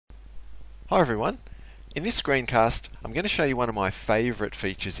Hi everyone. In this screencast I'm going to show you one of my favourite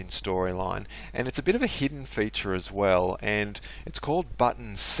features in Storyline, and it's a bit of a hidden feature as well, and it's called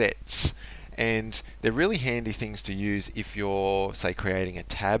button sets. And they're really handy things to use if you're, say, creating a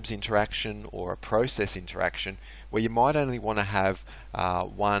tabs interaction or a process interaction where you might only want to have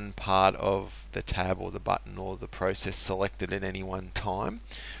one part of the tab or the button or the process selected at any one time.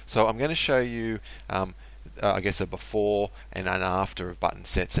 So I'm going to show you I guess a before and an after of button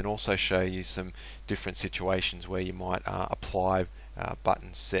sets, and also show you some different situations where you might apply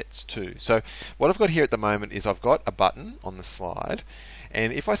button sets too. So what I've got here at the moment is I've got a button on the slide,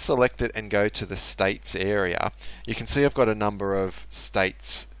 and if I select it and go to the states area, you can see I've got a number of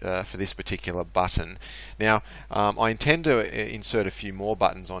states for this particular button. Now I intend to insert a few more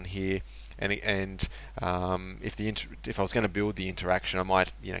buttons on here, and if I was going to build the interaction, I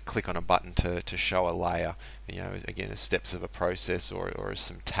might click on a button to show a layer, again as steps of a process or as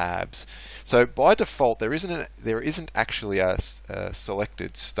some tabs. So by default there isn't actually a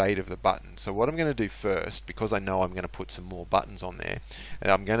selected state of the button. So what I'm going to do first, because I know I'm going to put some more buttons on there,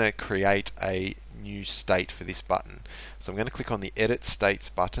 I'm going to create a new state for this button. So I'm going to click on the Edit States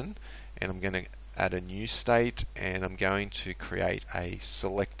button, and I'm going to add a new state, and I'm going to create a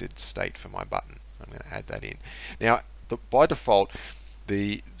selected state for my button. I'm going to add that in. Now by default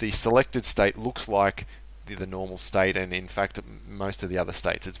the selected state looks like the normal state, and in fact most of the other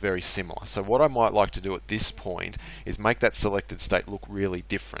states it's very similar. So what I might like to do at this point is make that selected state look really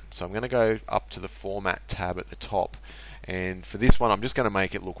different. So I'm going to go up to the Format tab at the top, and for this one I'm just going to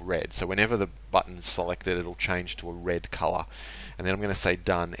make it look red. So whenever the button is selected it'll change to a red color, and then I'm going to say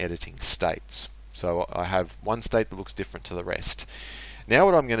Done Editing States. So I have one state that looks different to the rest. Now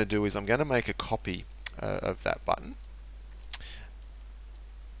what I'm going to do is I'm going to make a copy of that button,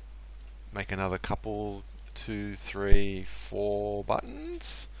 make another couple, 2, 3, 4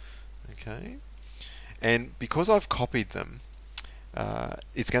 buttons, okay, and because I've copied them,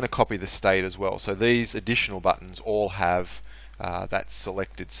 it's going to copy the state as well. So these additional buttons all have that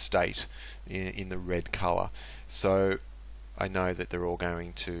selected state in the red color, so I know that they're all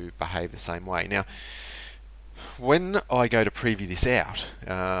going to behave the same way. Now when I go to preview this out,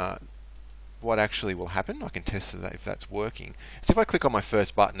 what actually will happen, I can test that if that's working. So if I click on my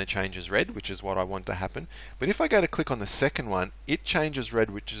first button it changes red, which is what I want to happen, but if I go to click on the second one it changes red,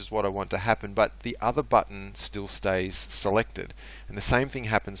 which is what I want to happen, but the other button still stays selected. And the same thing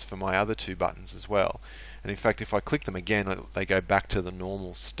happens for my other two buttons as well, and in fact if I click them again they go back to the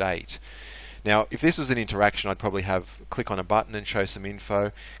normal state. Now if this was an interaction I'd probably have click on a button and show some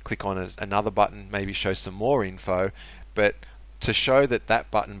info, click on another button, maybe show some more info, but to show that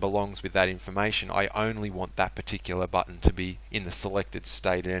that button belongs with that information I only want that particular button to be in the selected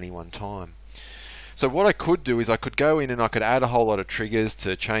state at any one time. So what I could do is I could go in and I could add a whole lot of triggers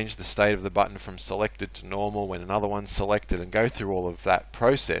to change the state of the button from selected to normal when another one's selected, and go through all of that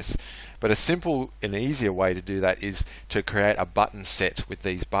process. But a simple and easier way to do that is to create a button set with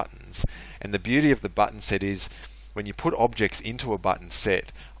these buttons. And the beauty of the button set is when you put objects into a button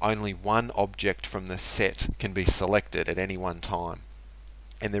set, only one object from the set can be selected at any one time,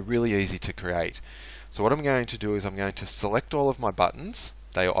 and they're really easy to create. So what I'm going to do is I'm going to select all of my buttons.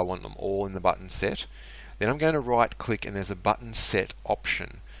 I want them all in the button set. Then I'm going to right click and there's a button set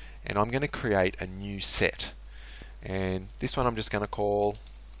option, and I'm going to create a new set, and this one I'm just going to call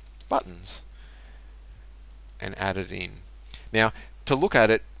buttons and add it in. Now to look at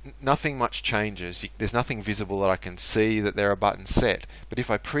it, nothing much changes. There's nothing visible that I can see that they're a button set, but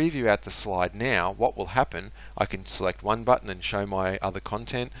if I preview out the slide now, what will happen, I can select one button and show my other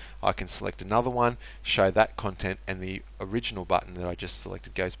content, I can select another one, show that content, and the original button that I just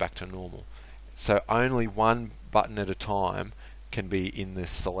selected goes back to normal. So only one button at a time can be in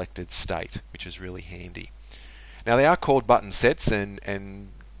this selected state, which is really handy. Now they are called button sets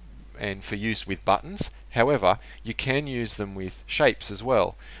and for use with buttons. However, you can use them with shapes as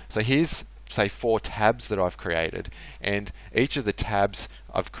well. So here's say 4 tabs that I've created, and each of the tabs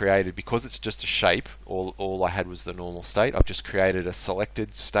I've created, because it's just a shape, all I had was the normal state, I've just created a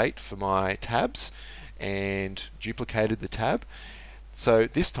selected state for my tabs and duplicated the tab. So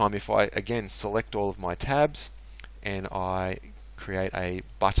this time if I again select all of my tabs and I create a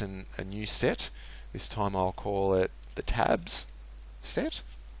button, a new set, this time I'll call it the tabs set,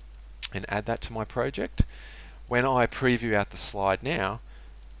 and add that to my project. When I preview out the slide now,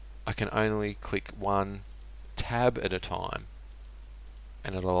 I can only click one tab at a time,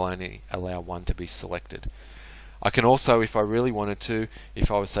 and it'll only allow one to be selected. I can also, if I really wanted to, if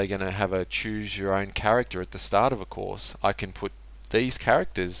I was say going to have a choose your own character at the start of a course, I can put these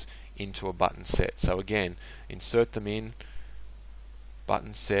characters into a button set. So again, insert them in,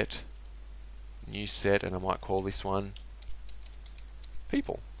 button set, new set, and I might call this one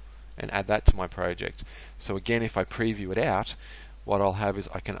people, and add that to my project. So again, if I preview it out, what I'll have is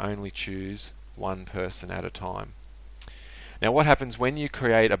I can only choose one person at a time. Now what happens when you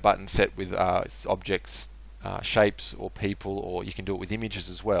create a button set with objects, shapes, or people, or you can do it with images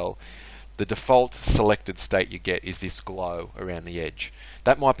as well, the default selected state you get is this glow around the edge.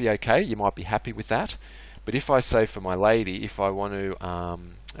 That might be okay, you might be happy with that, but if I say for my lady, if I want to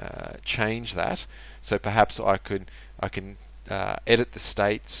change that, so perhaps I can edit the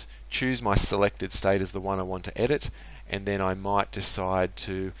states, choose my selected state as the one I want to edit, and then I might decide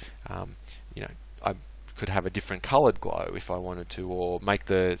to, I could have a different colored glow if I wanted to, or make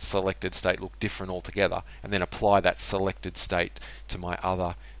the selected state look different altogether, and then apply that selected state to my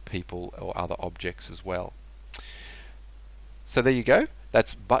other people or other objects as well. So there you go,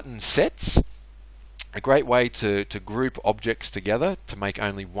 that's button sets. A great way to group objects together to make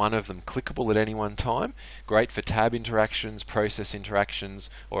only one of them clickable at any one time. Great for tab interactions, process interactions,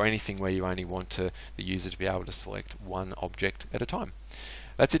 or anything where you only want the user to be able to select one object at a time.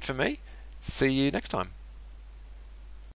 That's it for me. See you next time.